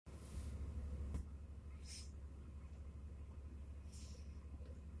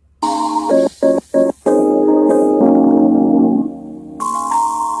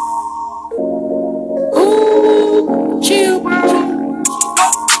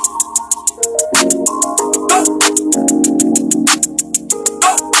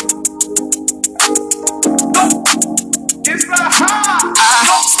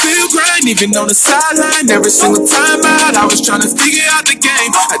mind, even on the sideline. Every single time out, I was trying to figure out the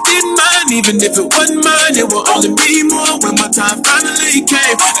game. I didn't mind, even if it wasn't mine. It will only be more when my time finally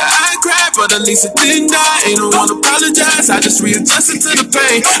came. I cried, but at least it didn't die. Ain't no one apologize, I just readjusted to the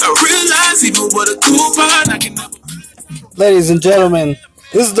pain. I realized even with a coupon, I can never. Ladies and gentlemen,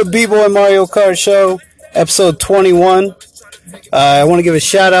 this is the B-Boy Mario Kart Show, episode 21. I want to give a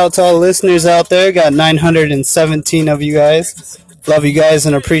shout out to all the listeners out there. Got 917 of you guys. Love you guys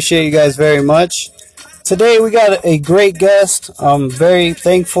and appreciate you guys very much. Today we got a great guest. I'm very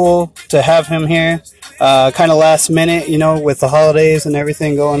thankful to have him here. Kind of last minute, with the holidays and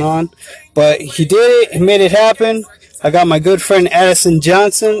everything going on. But he did it. He made it happen. I got my good friend Addison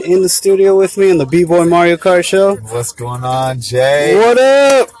Johnson in the studio with me on the B-Boy Mario Kart Show. What's going on, Jay? What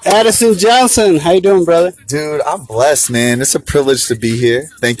up? Addison Johnson. How you doing, brother? Dude, I'm blessed, man. It's a privilege to be here.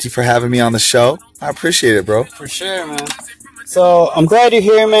 Thank you for having me on the show. I appreciate it, bro. For sure, man. So I'm glad you're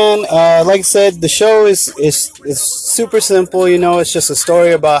here, man. Like I said, the show is super simple. It's just a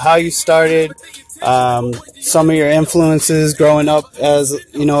story about how you started, some of your influences growing up as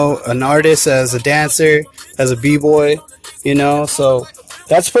an artist, as a dancer, as a b-boy. So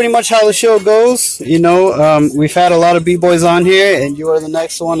that's pretty much how the show goes. We've had a lot of b-boys on here, and you are the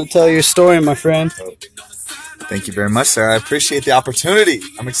next one to tell your story, my friend. Thank you very much, sir. I appreciate the opportunity.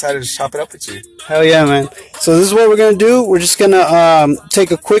 I'm excited to chop it up with you. Hell yeah, man. So this is what we're going to do. We're just going to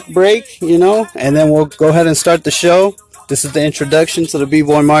take a quick break, and then we'll go ahead and start the show. This is the introduction to the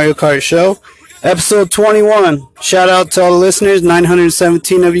B-Boy Mario Kart Show. Episode 21. Shout out to all the listeners,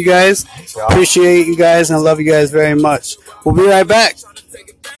 917 of you guys. Appreciate you guys and I love you guys very much. We'll be right back.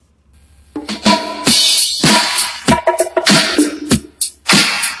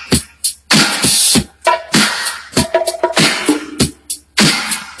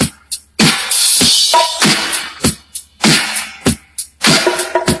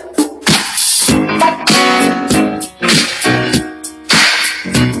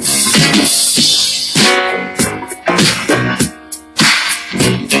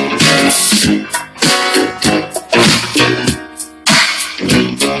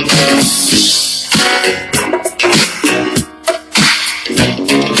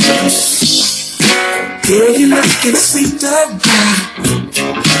 Girl, you're looking sweet tonight.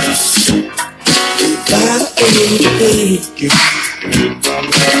 Gotta take it.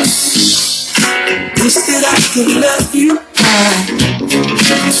 Wish that I could love you right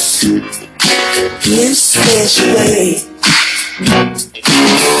in a special way.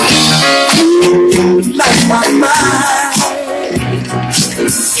 Ooh, like my mind.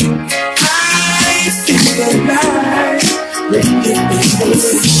 I feel alive.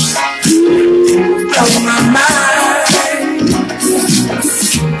 Blow my mind.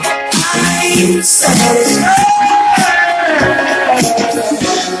 I'm satisfied.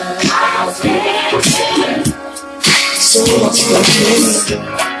 So much love.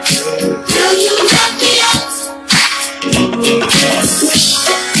 Do you love me up?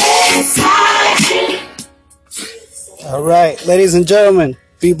 All right, ladies and gentlemen,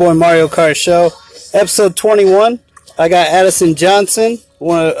 B-Boy Mario Kart Show, episode 21. I got Addison Johnson,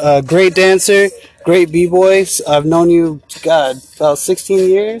 a great dancer, great b-boy. I've known you, about 16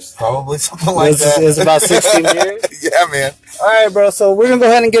 years? Probably something like that. It's about 16 years? Yeah, man. All right, bro. So we're going to go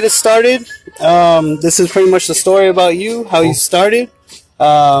ahead and get it started. This is pretty much the story about you, how you started.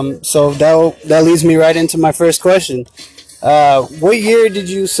 So that leads me right into my first question. What year did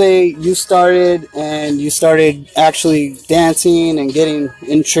you say you started and you started actually dancing and getting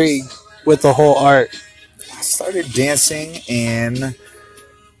intrigued with the whole art? I started dancing in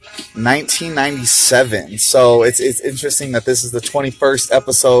 1997. So it's interesting that this is the 21st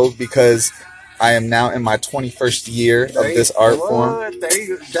episode because I am now in my 21st year of this art form. There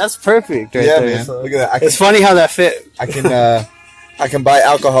you go. That's perfect right there. Man. So. Look at that. It's funny how that fit. I can buy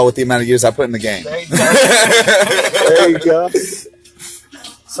alcohol with the amount of years I put in the game. There you go.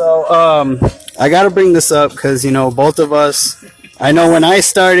 So I got to bring this up because, both of us, I know when I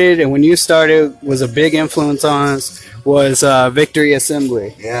started and when you started was a big influence on us was Victory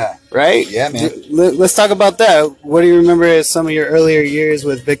Assembly. Yeah. Right? Yeah, man. Let's talk about that. What do you remember as some of your earlier years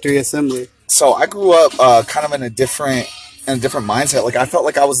with Victory Assembly? So I grew up kind of in a different mindset. Like I felt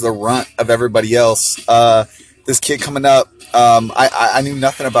like I was the runt of everybody else. This kid coming up, I knew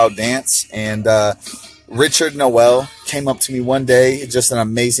nothing about dance, and Richard Noel came up to me one day, just an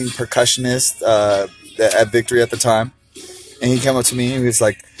amazing percussionist at Victory at the time. And he came up to me and he was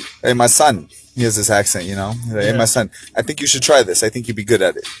like, "Hey, my son," he has this accent, He's like, "Hey, my son, I think you should try this. I think you'd be good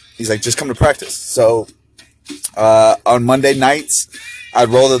at it." He's like, "Just come to practice." So on Monday nights, I'd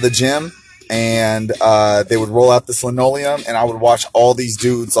roll to the gym and they would roll out this linoleum and I would watch all these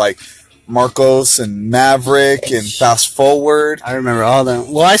dudes like Marcos and Maverick and Fast Forward. I remember all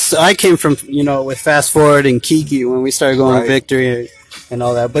them. Well, I came from, with Fast Forward and Kiki when we started going to Victory and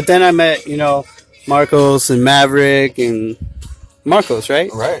all that. But then I met, Marcos and Maverick and Marcos,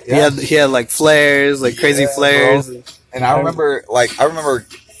 right? Right. Yeah. He had like flares, like crazy flares. Bro. And I remember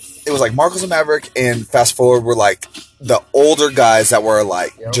it was like Marcos and Maverick and Fast Forward were like the older guys that were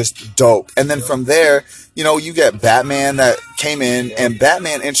like just dope. And then from there, you get Batman that came in, and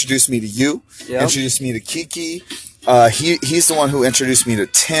Batman introduced me to you, introduced me to Kiki. He's the one who introduced me to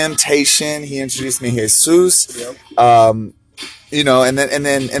Temptation. He introduced me to Jesus. And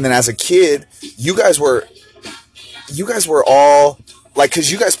then as a kid, you guys were all like,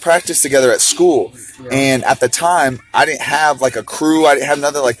 because you guys practiced together at school, and at the time I didn't have like a crew, I didn't have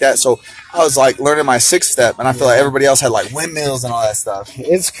nothing like that, so I was like learning my 6-step, and I feel like everybody else had like windmills and all that stuff.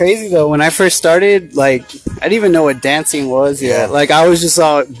 It's crazy though. When I first started, like, I didn't even know what dancing was yet. Like, I was just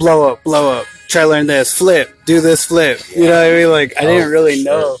all blow up, try to learn this, flip, do this flip. You know what I mean? Like, I didn't really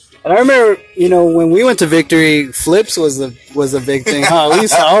know. And I remember, when we went to Victory, flips was a big thing, huh? We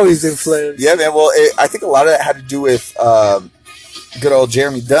used to always do flips. Yeah, man. Well, I think a lot of that had to do with good old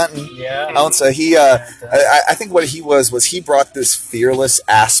Jeremy Dutton. Yeah. Ounsa. He, I think what he was he brought this fearless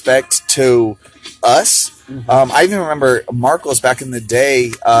aspect to us. Mm-hmm. I even remember Marcos back in the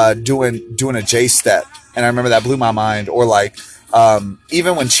day doing a J step, and I remember that blew my mind. Or like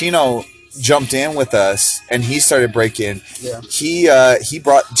even when Chino jumped in with us and he started breaking, he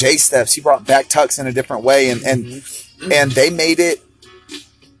brought J steps, he brought back tucks in a different way, and they made it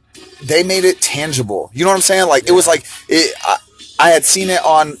tangible. You know what I'm saying? Like, it was like I had seen it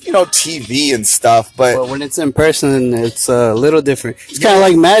on TV and stuff, but when it's in person, it's a little different. It's kind of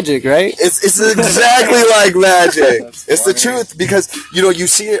like magic, right? It's exactly like magic. It's the truth, because you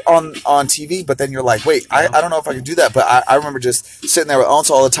see it on TV, but then you're like, wait, I don't know if I can do that. But I remember just sitting there with Onsa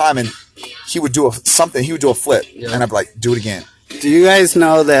all the time, and he would do something. He would do a flip, and I'd be like, do it again. Do you guys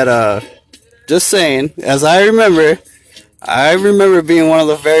know that? Just saying, as I remember being one of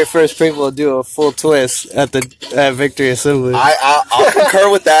the very first people to do a full twist at Victory Assembly. I'll concur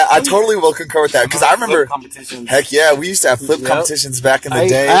with that. I totally will concur with that, because I remember heck yeah, we used to have flip competitions back in the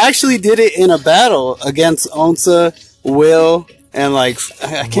day. I actually did it in a battle against Onsa, Will, and like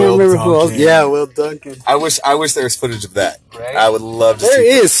I can't remember who else. Yeah, Will Duncan. I wish there was footage of that. Right? I would love to. There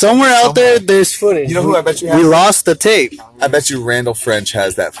is somewhere out there. There's footage. You know who I bet you have? We lost the tape. I bet you Randall French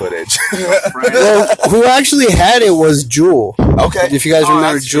has that footage. Well, who actually had it was Jewel. Okay. If you guys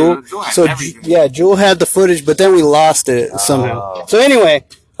remember Jewel. So Jewel had the footage, but then we lost it somehow. So anyway,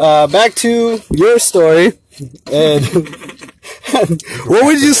 back to your story. And what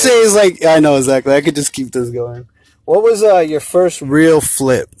would you say is like? I know exactly. I could just keep this going. What was your first real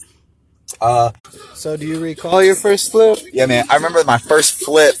flip? So do you recall your first flip? Yeah, man. I remember my first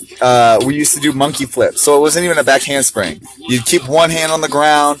flip. We used to do monkey flips, so it wasn't even a back handspring. You'd keep one hand on the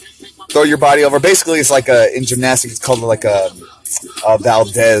ground, throw your body over. Basically, it's like in gymnastics, it's called like a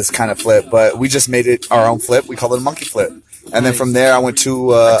Valdez kind of flip, but we just made it our own flip. We called it a monkey flip. And then from there, I went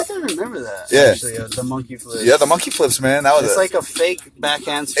to. I think I remember that. Yeah, actually, the monkey flips. Yeah, the monkey flips, man. That was. It's like a fake back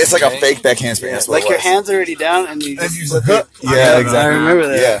handspring. It's like a fake back handspring. Yeah. Like your hands already down, and you just flip it. Yeah, exactly. I remember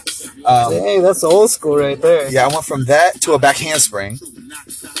that. Yeah. Hey, that's old school right there. Yeah, I went from that to a back handspring,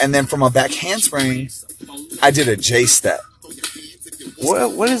 and then from a back handspring, I did a J step.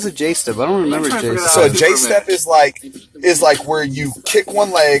 What is a J step? I don't remember J step. So a J step is like where you kick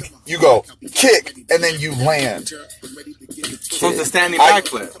one leg, you go kick, and then you land. So it's a standing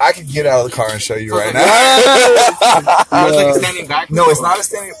backflip. I can get out of the car and show you right now. It's like a standing backflip. No, it's not a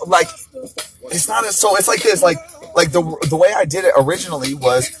standing. Like, it's not a. So it's like this. Like the way I did it originally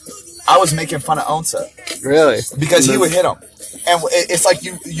was I was making fun of Onsa. Really? Because he would hit him. And it's like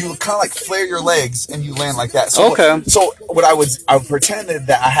you kind of like flare your legs and you land like that. So okay. So what I pretended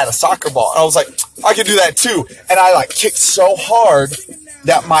that I had a soccer ball. And I was like, I could do that too. And I like kicked so hard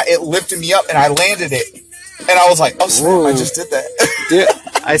that it lifted me up and I landed it. And I was like, oh snap, I just did that. Dude,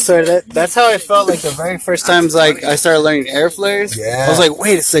 I started that's how I felt like the very first times like I started learning air flares. Yeah. I was like,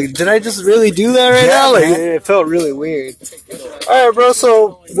 wait a second, did I just really do that right now? Like, it felt really weird. Alright, bro,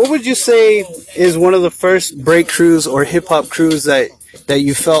 so what would you say is one of the first break crews or hip hop crews that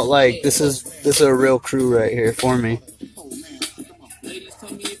you felt like this is a real crew right here for me?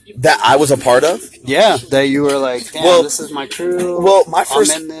 That I was a part of? Yeah, that you were like, damn, this is my crew. Well, my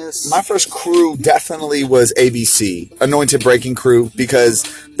first crew definitely was ABC, Anointed Breaking Crew, because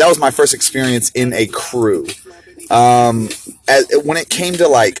that was my first experience in a crew. When it came to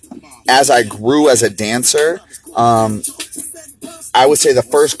like, as I grew as a dancer, I would say the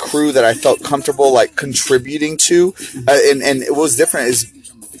first crew that I felt comfortable like contributing to, and it was different is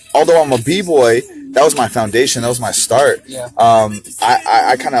although I'm a b-boy, that was my foundation. That was my start. Yeah.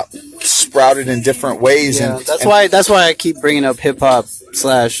 I kind of sprouted in different ways. Yeah, and that's why I keep bringing up hip hop /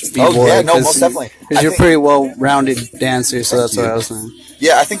 b-boy. Oh yeah, no, most definitely. Because you're a pretty well-rounded dancer, so that's what I was saying.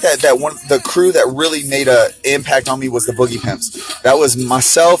 Yeah, I think that the crew that really made an impact on me was the Boogie Pimps. That was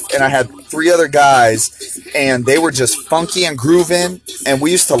myself, and I had 3 other guys, and they were just funky and grooving, and we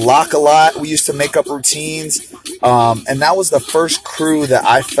used to lock a lot. We used to make up routines, and that was the first crew that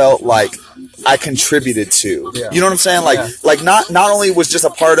I felt like I contributed to. Yeah. You know what I'm saying? Like not only was just a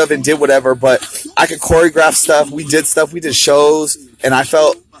part of and did whatever, but I could choreograph stuff. We did stuff. We did shows, and I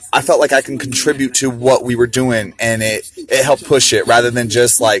felt like I can contribute to what we were doing, and it helped push it rather than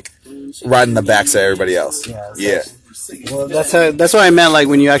just like riding the backs of everybody else. Yeah. Well, that's what I meant. Like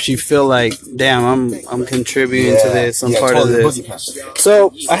when you actually feel like, damn, I'm contributing to this. I'm part totally. of this.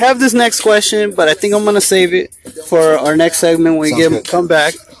 So I have this next question, but I think I'm gonna save it for our next segment when we come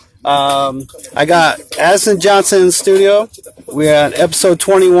back. I got Addison Johnson in the studio. We're at episode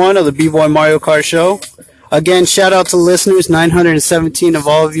 21 of the B-Boy Mario Kart Show. Again, shout out to listeners, 917 of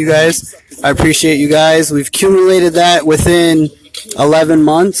all of you guys. I appreciate you guys. We've accumulated that within 11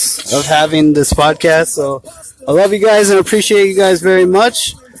 months of having this podcast. So I love you guys and appreciate you guys very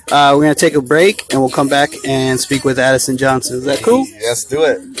much. We're going to take a break and we'll come back and speak with Addison Johnson. Is that cool? Let's do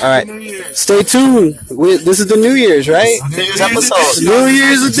it. All right. Stay tuned. This is the New Year's, right? New Year's episode. New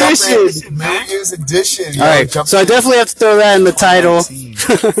Year's edition. New Year's edition. All right. So I definitely have to throw that in the title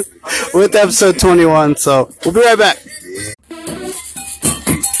with episode 21. So we'll be right back.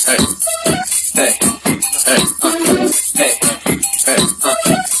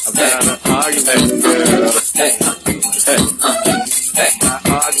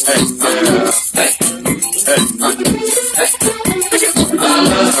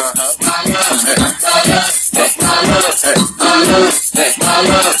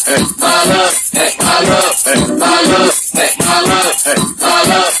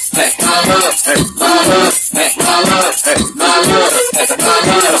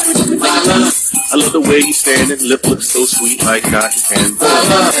 I love the way you stand and lip looks so sweet like cotton candy.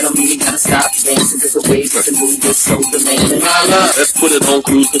 I don't mean you gotta stop dancing cause the way you can move is so demanding. Let's put it on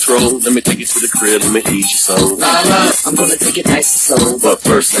cruise control. Let me take you to the crib, let me ease your soul. I'm gonna take it nice and slow. But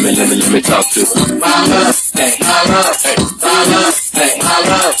first, let me talk to her. My love, hey, my love, hey, my love, hey, my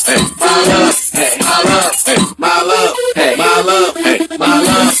love, hey, my love, hey, my love, hey, my love, hey, my love, hey,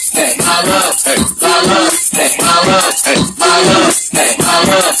 my love, hey, my love, hey, my love, hey, my love, hey, my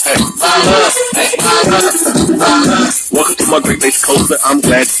love, hey, my love, hey, my love, hey, my love. Welcome to my Great Lakes Coaster. I'm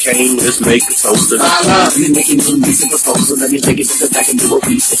glad you came. Let's make a toaster. My love, let me make you a decent proposal. Let me take it to the back and do what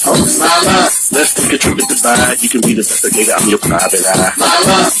we supposed. My love, let's take a trip to Dubai. You can be the investigator. I'm your private eye. My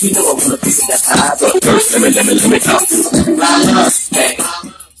love, you know I want a piece of that pie. But first, let me talk to her. My love, hey.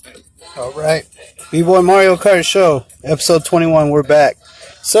 All right. B-Boy Mario Kart Show, episode 21. We're back.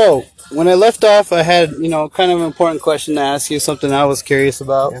 So, when I left off, I had, kind of an important question to ask you, something I was curious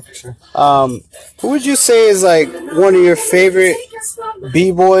about. Yeah, for sure. Who would you say is, like, one of your favorite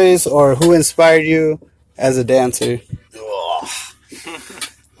B-Boys, or who inspired you as a dancer?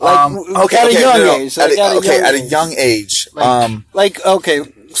 At a young age. At a young age. Okay,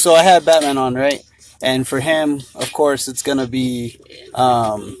 so I had Batman on, right? And for him, of course, it's going to be...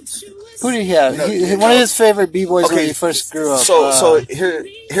 who did he have? One of his favorite B-boys when he first grew up. So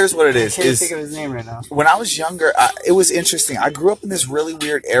here's what it is. I can't think of his name right now. When I was younger, it was interesting. I grew up in this really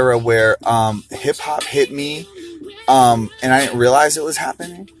weird era where hip-hop hit me, and I didn't realize it was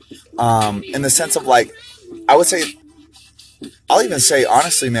happening. In the sense of, like, I would say... I'll even say,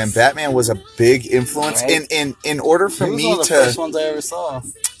 honestly, man, Batman was a big influence. Right. In order for me to... He was one of the first ones I ever saw.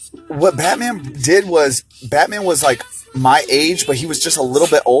 What Batman did was... Batman was, like, my age, but he was just a little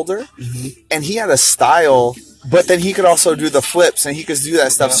bit older. Mm-hmm. And he had a style, but then he could also do the flips, and he could do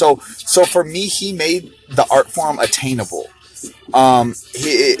that stuff. Yeah. So for me, he made the art form attainable.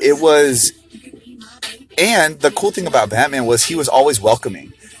 It was... And the cool thing about Batman was he was always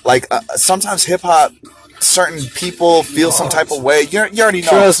welcoming. Like, sometimes hip-hop... certain people feel some type of way. You already know.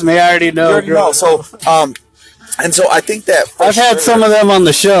 Trust me, I already know. You already know. So, and so I think that I've had some of them on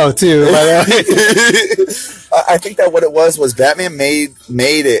the show too. I think that what it was Batman made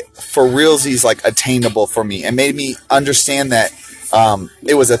it for realsies like attainable for me, and made me understand that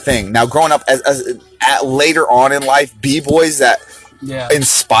it was a thing. Now, growing up as later on in life, b-boys that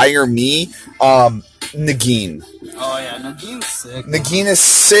inspire me, Nagin. Oh yeah, Nagin's sick. Nagin is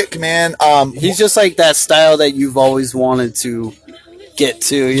sick, man. He's just like that style that you've always wanted to get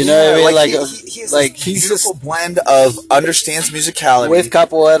to. You know what I mean? He's beautiful blend of understands musicality with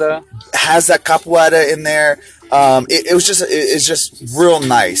capoeira. Has that capoeira in there. It was just it's just real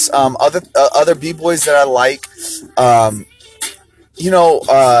nice. Other b-boys that I like, you know,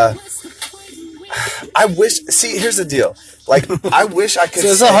 I wish. See, here's the deal. Like, I wish I could. So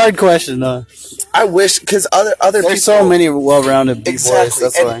it's a hard question, though. I wish, because other There's people. so many well-rounded b-boys. Exactly.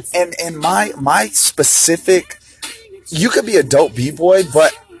 That's why. And my specific, you could be a dope b-boy,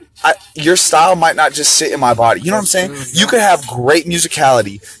 but your style might not just sit in my body. You know what I'm saying? You could have great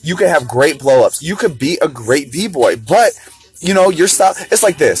musicality. You could have great blow-ups. You could be a great b-boy, but you know your style. It's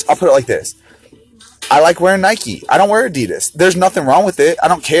like this. I'll put it like this. I like wearing Nike. I don't wear Adidas. There's nothing wrong with it. I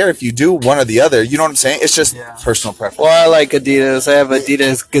don't care if you do one or the other. You know what I'm saying? It's just personal preference. Well, I like Adidas. I have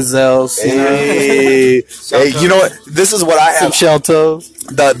Adidas Gazelles. Hey, you know what? This is what I have. Some shell toes.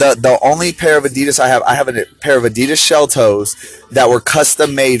 The only pair of Adidas I have a pair of Adidas shell toes that were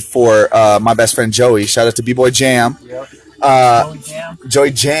custom made for my best friend Joey. Shout out to B-Boy Jam.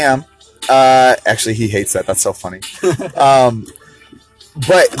 Joey Jam. Actually, he hates that. That's so funny.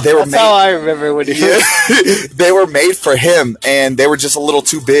 But they were That's how I remember when you. they were made for him, and they were just a little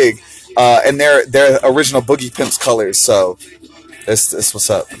too big. And they're original Boogie Pimps colors. So this what's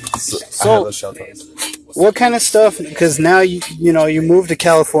up. So I have those shell toes. What kind of stuff? Because now you moved to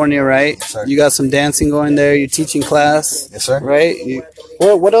California, right? Yes, sir. You got some dancing going there. You're teaching class. Yes, sir. Right.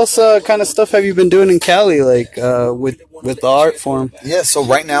 What else kind of stuff have you been doing in Cali, like with the art form? Yeah. So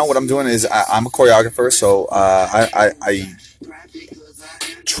right now, what I'm doing is I'm a choreographer. So I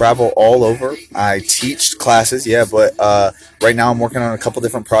travel all over. I teach classes, but right now I'm working on a couple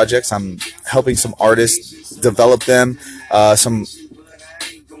different projects. I'm helping some artists develop them, some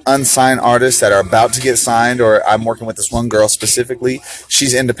unsigned artists that are about to get signed, or I'm working with this one girl specifically.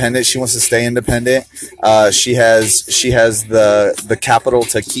 She's independent. She wants to stay independent. She has the capital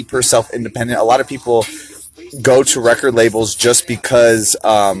to keep herself independent. A lot of people go to record labels just because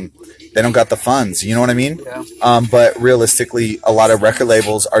they don't got the funds, you know what I mean? Yeah. But realistically, a lot of record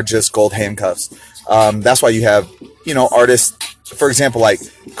labels are just gold handcuffs. That's why you have, artists, for example, like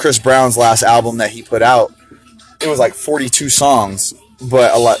Chris Brown's last album that he put out, it was like 42 songs,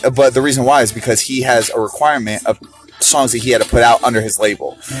 but the reason why is because he has a requirement of songs that he had to put out under his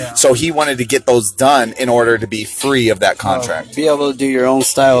label. Yeah. So he wanted to get those done in order to be free of that contract. Be able to do your own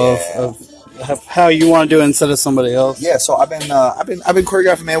style of how you want to do it instead of somebody else. Yeah, so I've been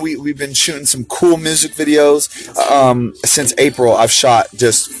choreographing, man. We've been shooting some cool music videos. Since April, I've shot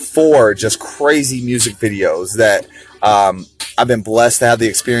just 4 crazy music videos that I've been blessed to have the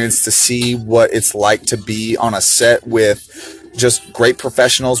experience to see what it's like to be on a set with just great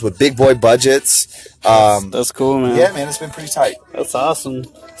professionals with big boy budgets. That's cool, man. Yeah, man, it's been pretty tight. That's awesome.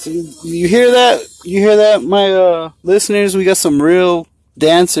 So you hear that? You hear that, my listeners? We got some real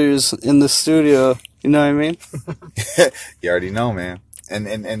dancers in the studio, you know what I mean? You already know, man.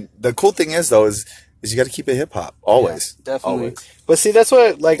 And the cool thing is though is you got to keep it hip hop always. Yeah, definitely. Always. But see, that's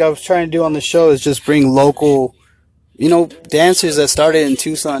what I was trying to do on the show is just bring local, dancers that started in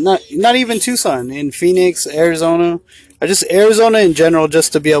Tucson, not even Tucson, in Phoenix, Arizona, or just Arizona in general,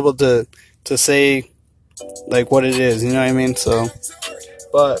 just to be able to say like what it is, you know what I mean? So,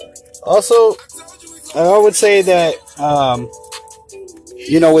 but also I would say that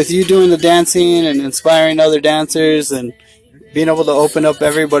with you doing the dancing and inspiring other dancers and being able to open up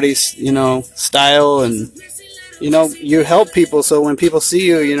everybody's, style and, you help people. So when people see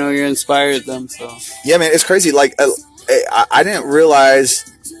you, you're inspired them. So yeah, man, it's crazy. Like I didn't realize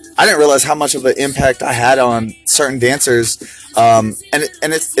how much of an impact I had on certain dancers. And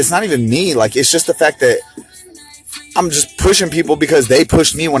it's not even me. Like, it's just the fact that I'm just pushing people because they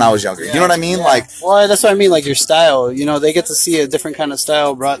pushed me when I was younger. You know what I mean? Yeah. Like, well, that's what I mean. Like your style, they get to see a different kind of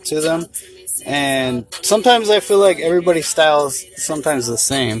style brought to them. And sometimes I feel like everybody's style is sometimes the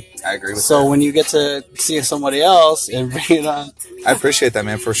same. I agree with that. So when you get to see somebody else and bring it on. I appreciate that,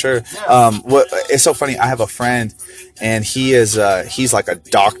 man, for sure. It's so funny. I have a friend, and he's like a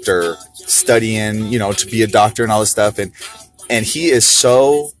doctor studying, to be a doctor and all this stuff. And he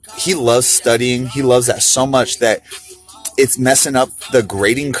loves studying. He loves that so much that it's messing up the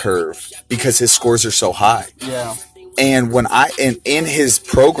grading curve because his scores are so high. Yeah. And when in his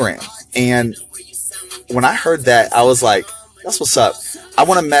program, and when I heard that, I was like, that's what's up. I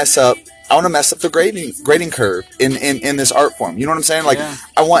want to mess up the grading curve in this art form. You know what I'm saying? Like, yeah.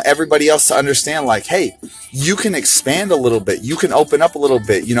 I want everybody else to understand, like, hey, you can expand a little bit. You can open up a little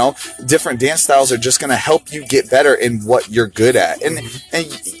bit. Different dance styles are just going to help you get better in what you're good at. And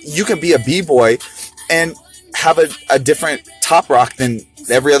you can be a b-boy and have a different top rock than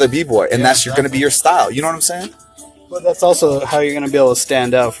every other b-boy. And that's going to be your style. You know what I'm saying? But that's also how you're going to be able to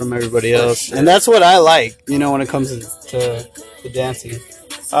stand out from everybody else. Sure. And that's what I like, when it comes to dancing.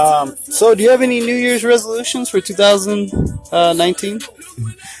 So, do you have any New Year's resolutions for 2019?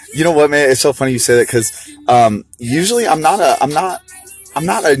 You know what, man? It's so funny you say that because usually I'm not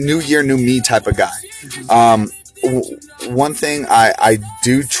a New Year, New Me type of guy. One thing I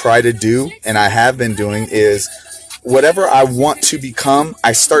do try to do, and I have been doing, is whatever I want to become,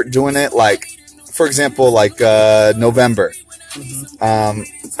 I start doing it. Like, for example, like November. I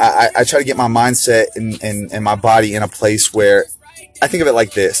try to get my mindset and my body in a place where I think of it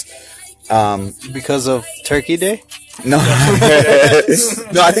like this. Because of Turkey Day? No, no,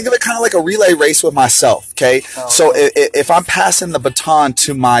 I think of it kind of like a relay race with myself. Okay, so if I'm passing the baton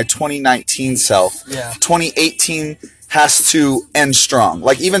to my 2019 self, 2018 has to end strong.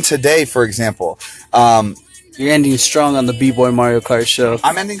 Like even today, for example, you're ending strong on the B-Boy Mario Kart show.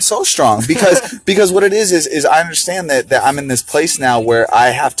 I'm ending so strong because what it is I understand that I'm in this place now where I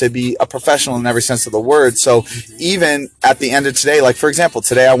have to be a professional in every sense of the word. So even at the end of today, like for example,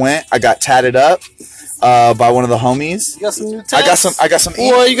 today I got tatted up. By one of the homies. You got some new tats? I got some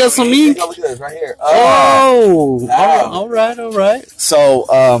ink. Boy, you got some ink? Look at this right here. Oh, all right. So,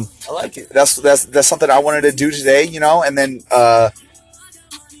 I like it. That's something I wanted to do today, you know, and then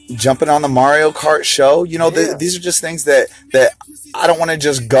jumping on the Mario Kart show, you know, these are just things that I don't want to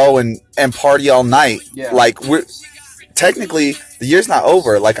just go and party all night. Yeah. Like we're technically the year's not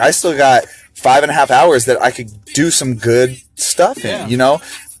over. Like I still got 5.5 hours that I could do some good stuff in, you know.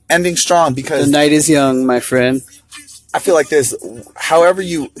 Ending strong because the night is young, my friend. I feel like this. However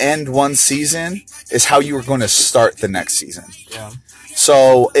you end one season is how you are going to start the next season. Yeah.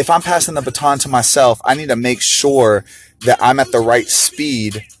 So if I'm passing the baton to myself, I need to make sure that I'm at the right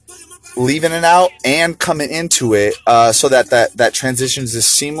speed, leaving it out and coming into it, so that transitions is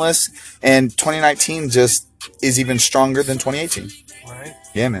seamless. And 2019 just is even stronger than 2018. Right.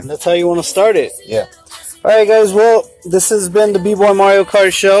 Yeah, man. That's how you want to start it. Yeah. All right, guys. Well, this has been the B-Boy Mario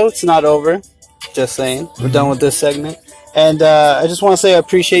Kart show. It's not over. Just saying. We're done with this segment. And I just want to say I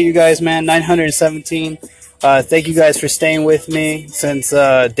appreciate you guys, man. 917. Thank you guys for staying with me since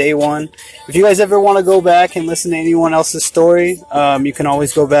day one. If you guys ever want to go back and listen to anyone else's story, you can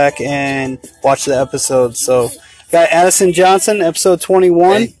always go back and watch the episode. So, got Addison Johnson, episode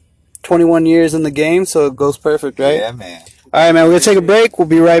 21. Hey. 21 years in the game, so it goes perfect, right? Yeah, man. All right, man. We're going to take a break. We'll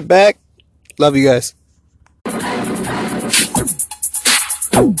be right back. Love you guys.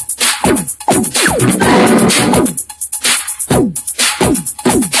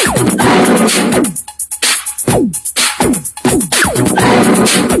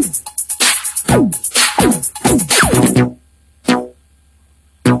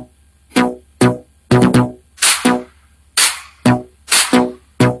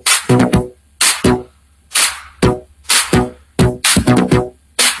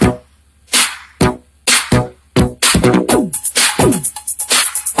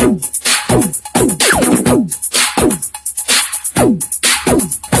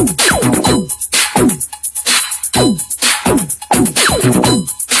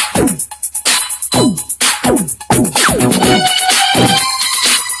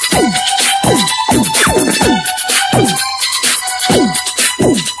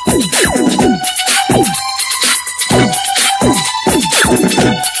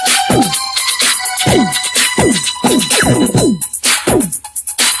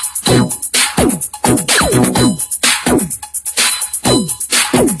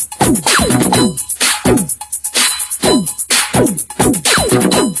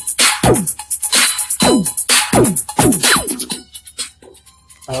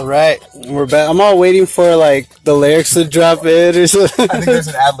 All right, we're back. I'm all waiting for like the lyrics to drop in or something. I think there's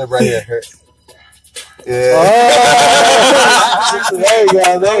an ad lib right here. Yeah. Oh,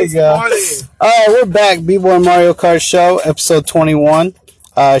 there you go. All right, we're back. B-Boy Mario Kart Show, episode 21.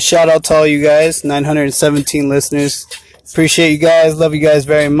 Shout out to all you guys, 917 listeners. Appreciate you guys. Love you guys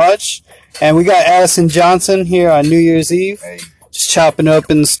very much. And we got Addison Johnson here on New Year's Eve. Hey. Just chopping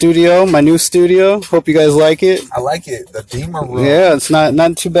up in the studio, my new studio. Hope you guys like it. I like it. The Beamer room. Yeah, it's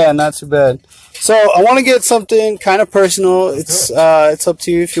not too bad, not too bad. So I want to get something kind of personal. It's up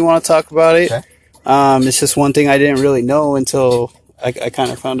to you if you want to talk about it. Okay. It's just one thing I didn't really know until I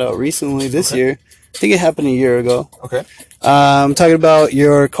kind of found out recently this year. I think it happened a year ago. Okay. I'm talking about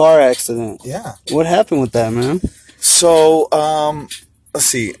your car accident. Yeah. What happened with that, man? So, let's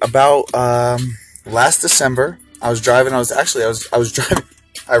see. About last December, I was driving.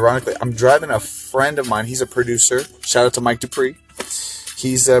 Ironically, I'm driving a friend of mine. He's a producer. Shout out to Mike Dupree.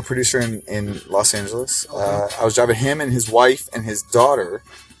 He's a producer in Los Angeles. I was driving him and his wife and his daughter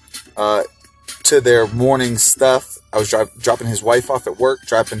to their morning stuff. I was dropping his wife off at work,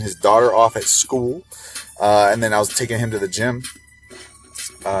 dropping his daughter off at school, and then I was taking him to the gym.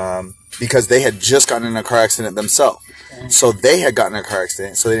 because they had just gotten in a car accident themselves. So they had gotten in a car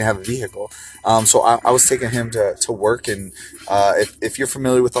accident, so they didn't have a vehicle. So I was taking him to work, and if you're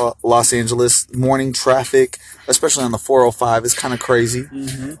familiar with Los Angeles, morning traffic, especially on the 405, is kind of crazy.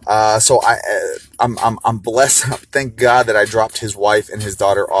 So I'm blessed. Thank God that I dropped his wife and his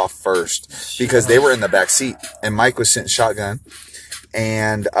daughter off first, because they were in the back seat, and Mike was sitting shotgun.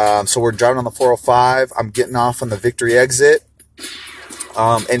 And so we're driving on the 405. I'm getting off on the Victory exit,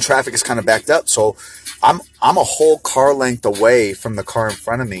 and traffic is kind of backed up. So I'm a whole car length away from the car in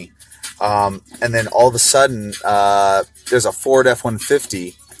front of me. And then all of a sudden, there's a Ford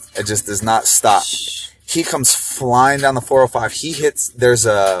F-150. It just does not stop. He comes flying down the 405. He hits, there's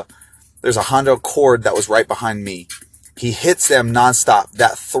a Honda Accord that was right behind me. He hits them nonstop.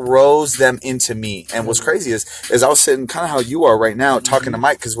 That throws them into me. And what's crazy is I was sitting kind of how you are right now, talking to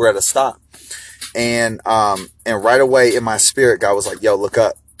Mike, because we're at a stop. And right away in my spirit, God was like, yo, look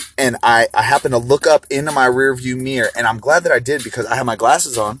up. And I happened to look up into my rear view mirror, and I'm glad that I did, because I have my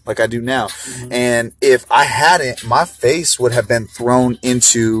glasses on like I do now. And if I hadn't, my face would have been thrown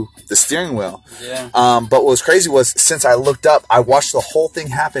into the steering wheel. But what was crazy was, since I looked up, I watched the whole thing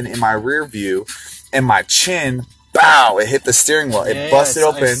happen in my rear view, and my chin, bow, it hit the steering wheel. It busted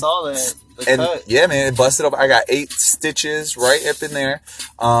open. I saw that. Yeah, man, it busted open. I got 8 stitches right up in there.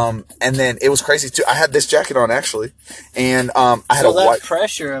 And then it was crazy too. I had this jacket on actually, and I had a white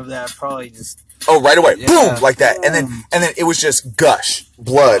pressure of that probably just. Oh, right away, boom, like that, and then it was just gush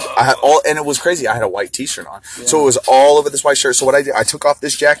blood. I had and it was crazy. I had a white T-shirt on, so it was all over this white shirt. So what I did, I took off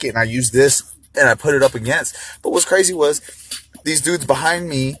this jacket and I used this and I put it up against. But what's crazy was these dudes behind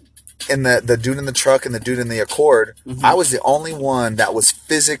me, and the dude in the truck and the dude in the Accord, I was the only one that was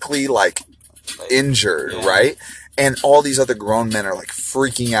physically like injured, right? And all these other grown men are like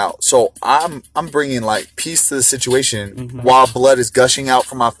freaking out. So I'm bringing like peace to the situation while blood is gushing out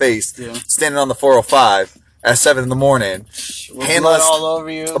from my face, standing on the 405 at 7 in the morning, blood all over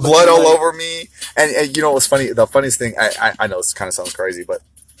you, blood all over me. And you know what's funny? The funniest thing, I know this kind of sounds crazy, but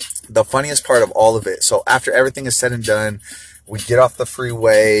the funniest part of all of it, so after everything is said and done, we get off the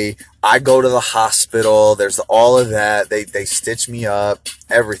freeway. I go to the hospital. There's all of that. They stitch me up,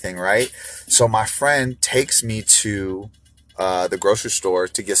 everything, right? So my friend takes me to the grocery store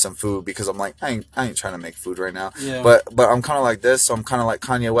to get some food, because I'm like, I ain't trying to make food right now. But I'm kind of like this, so I'm kind of like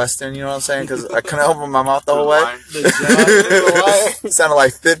Kanye Western, you know what I'm saying? Because I couldn't open my mouth the whole way. Sounded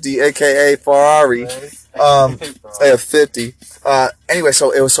like 50, a.k.a. Ferrari. Hey, 50. Anyway,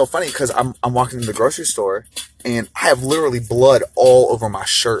 so it was so funny, because I'm walking in the grocery store, and I have literally blood all over my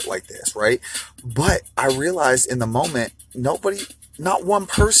shirt like this, right? But I realized in the moment, not one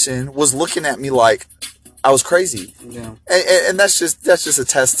person was looking at me like I was crazy. And that's just a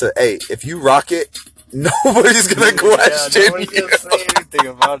test to, hey, if you rock it, nobody's gonna question nobody's gonna say anything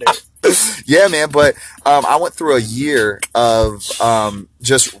about it. Yeah, man. But I went through a year of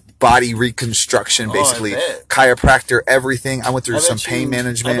just body reconstruction, basically chiropractor, everything. I went through some pain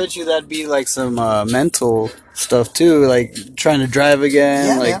management. I bet you that'd be like some mental stuff too, like trying to drive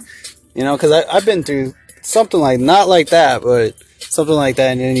again, man. You know, because I've been through something like, not like that, but something like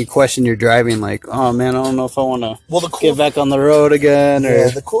that, and then you question your driving, like, oh man, I don't know if I want to get back on the road again. Yeah,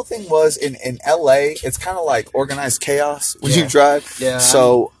 the cool thing was in LA, it's kind of like organized chaos when you drive. Yeah.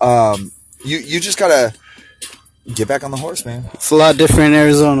 So you just gotta get back on the horse, man. It's a lot different in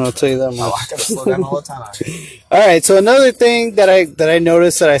Arizona, I'll tell you that much. Oh, I gotta slow down all the time. All right, so another thing that I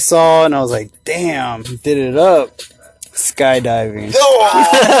noticed, that I saw, and I was like, damn, he did it up. Skydiving.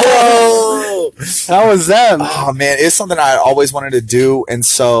 Oh, how was that? Oh man, it's something I always wanted to do, and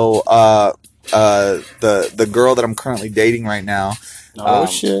so the girl that I'm currently dating right now. Oh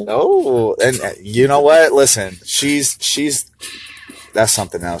shit. Oh, and you know what? Listen, she's that's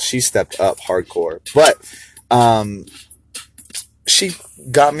something else. She stepped up hardcore, but she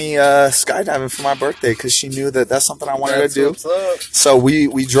got me skydiving for my birthday, because she knew that that's something I wanted to do. So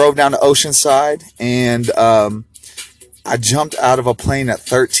we drove down to Oceanside, and I jumped out of a plane at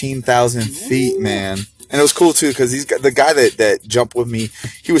 13,000 feet, man. And it was cool too, because the guy that jumped with me,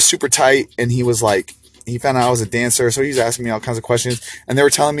 he was super tight, and he was like, he found out I was a dancer, so he was asking me all kinds of questions, and they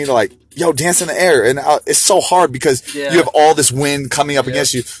were telling me to like, yo, dance in the air. And it's so hard, because you have all this wind coming up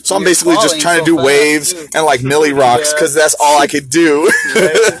against you. So I'm basically just trying to do waves and like Millie rocks, because that's all I could do.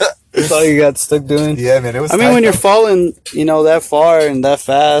 That's all you got stuck doing? Yeah, man. It was. I mean, when you're falling, you know, that far and that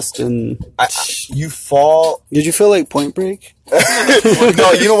fast, and you fall. Did you feel like Point Break? No,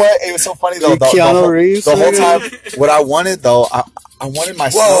 you know what? It was so funny though. Keanu Reeves. The whole time, what I wanted though, I wanted my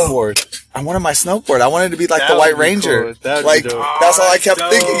snowboard. I wanted my snowboard. I wanted to be like the White Ranger. Cool. Like that's all I kept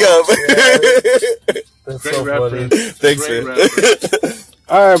thinking of. That's so funny. Thanks, man.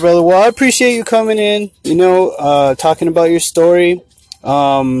 All right, brother. Well, I appreciate you coming in. Talking about your story.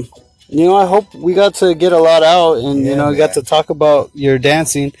 I hope we got to get a lot out, and we got to talk about your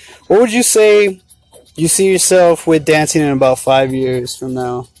dancing. What would you say you see yourself with dancing in about 5 years from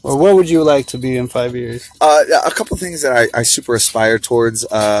now, or what would you like to be in 5 years? A couple things that I super aspire towards.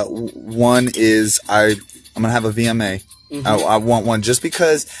 One is I'm gonna have a VMA. Mm-hmm. I want one just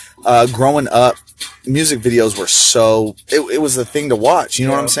because growing up, music videos were it was the thing to watch. You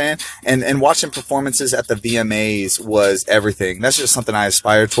know what I'm saying? And watching performances at the VMAs was everything. That's just something I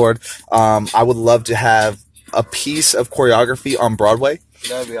aspire toward. I would love to have a piece of choreography on Broadway.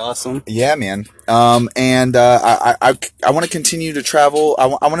 That'd be awesome. Yeah, man. And I want to continue to travel. I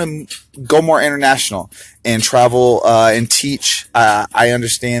want to go more international and travel and teach. I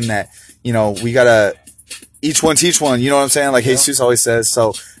understand that we gotta each one teach one. You know what I'm saying? Like Jesus always says.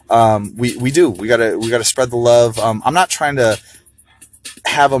 So we do. We gotta spread the love. I'm not trying to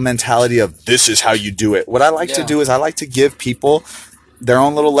have a mentality of this is how you do it. What I like to do is I like to give people their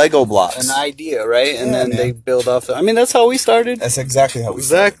own little Lego blocks. An idea, right? And then they build off it. I mean, that's how we started. That's exactly how we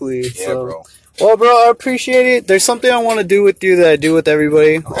started. Yeah, bro. Well, bro, I appreciate it. There's something I want to do with you that I do with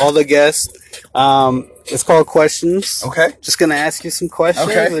everybody, all the guests. It's called questions. Okay. Just going to ask you some questions,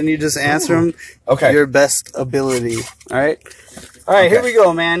 and you just answer them your best ability. All right? All right, here we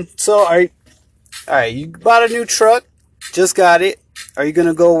go, man. So, all right, you bought a new truck, just got it. Are you going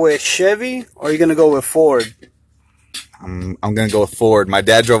to go with Chevy, or are you going to go with Ford? I'm going to go with Ford. My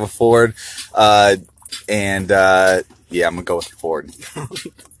dad drove a Ford, and I'm going to go with Ford.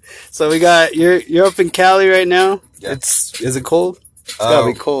 So we got, you're up in Cali right now? Yeah. Is it cold? It's got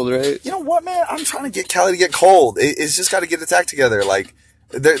to be cold, right? You know what, man? I'm trying to get Cali to get cold. It's just got to get its act together. Like,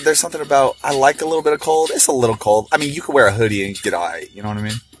 there's something about, I like a little bit of cold. It's a little cold. I mean, you could wear a hoodie and get all right. You know what I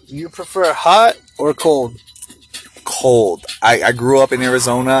mean? You prefer hot or cold? Cold. I grew up in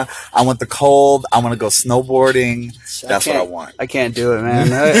Arizona. I want the cold. I want to go snowboarding. That's what I want. I can't do it,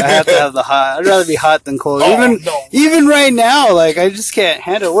 man. I have to have the hot. I'd rather be hot than cold. Even right now, like, I just can't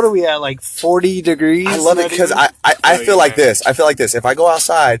handle it. What are we at, like 40 degrees? I love it because I feel like this. I feel like this. If I go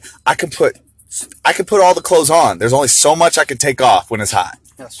outside, I can put all the clothes on. There's only so much I can take off when it's hot.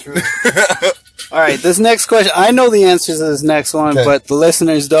 That's true. All right, this next question. I know the answers to this next one, but the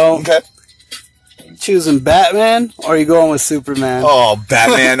listeners don't. Okay. Choosing Batman, or are you going with Superman? Oh,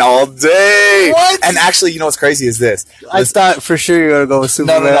 Batman all day. What? And actually, you know what's crazy is this. I thought for sure you were going to go with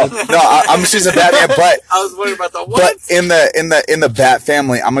Superman. No, I'm choosing Batman, but I was wondering about the what? But in the Bat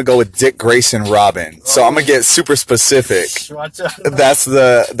family, I'm gonna go with Dick Grayson Robin. So I'm gonna get super specific. That's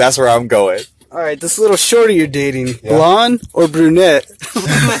where I'm going. All right, this little shorty you're dating, blonde or brunette?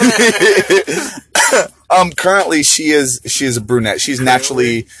 Currently she is a brunette. She's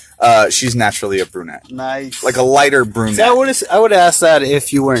naturally a brunette. Nice. Like a lighter brunette. See, I would ask that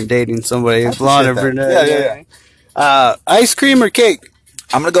if you weren't dating somebody, blonde or brunette. Yeah. Ice cream or cake?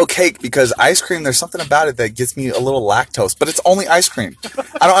 I'm gonna go cake because ice cream, there's something about it that gets me a little lactose, but it's only ice cream.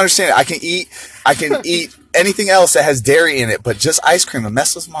 I don't understand it. I can eat anything else that has dairy in it, but just ice cream, it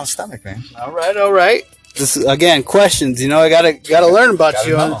messes with my stomach, man. All right. This again, questions. I gotta learn about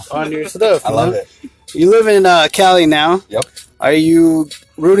you on your stuff. I love it. You live in Cali now. Yep. Are you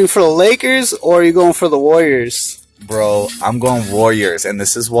rooting for the Lakers or are you going for the Warriors? Bro, I'm going Warriors, and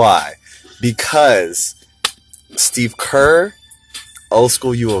this is why. Because Steve Kerr, old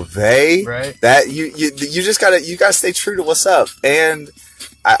school U of A, right? That you just gotta stay true to what's up. And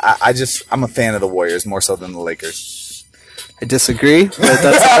I'm a fan of the Warriors more so than the Lakers. I disagree, but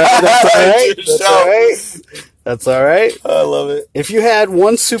that's all right. That's all right. I love it. If you had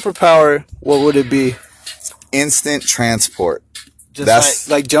one superpower, what would it be? Instant transport. Just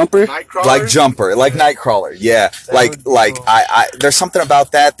like Jumper? Like Jumper, like Nightcrawler. Yeah. I there's something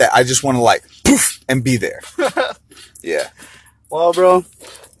about that I just want to like poof and be there. Yeah. Well, bro,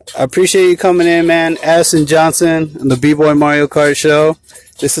 I appreciate you coming in, man. Addison Johnson on the B-Boy Mario Kart Show.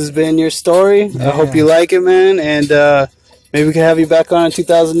 This has been your story. Yeah. I hope you like it, man. And maybe we can have you back on in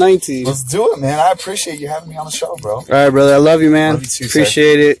 2019. Let's do it, man. I appreciate you having me on the show, bro. All right, brother. I love you, man. Love you too,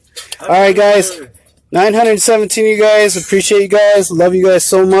 appreciate it. All right, guys. 917 of you guys. Appreciate you guys. Love you guys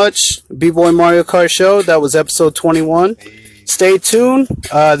so much. B-Boy Mario Kart Show. That was episode 21. Stay tuned.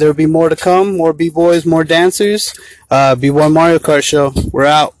 There'll be more to come. More B-Boys, more dancers. B-Boy Mario Kart Show. We're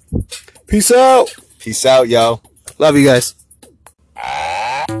out. Peace out. Peace out, yo. Love you guys.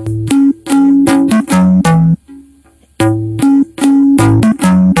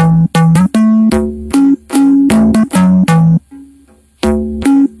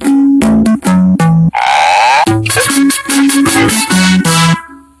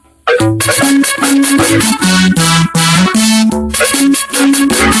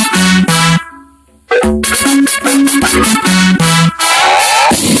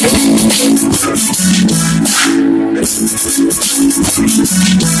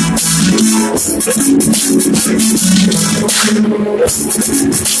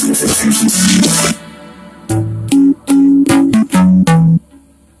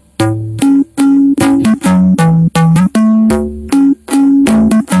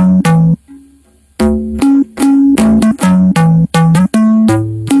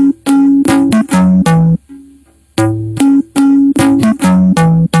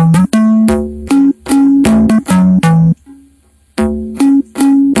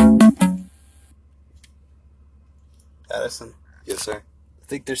 Addison, Yes, sir. I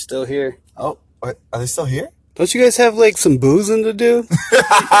think they're still here. Oh, what? Are they still here? Don't you guys have like some boozing to do?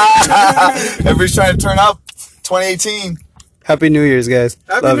 Everybody's trying to turn up. 2018. Happy New Year's, guys.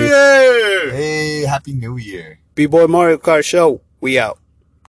 Happy Love New you. Year! Hey, Happy New Year. B-Boy Mario Kart Show. We out.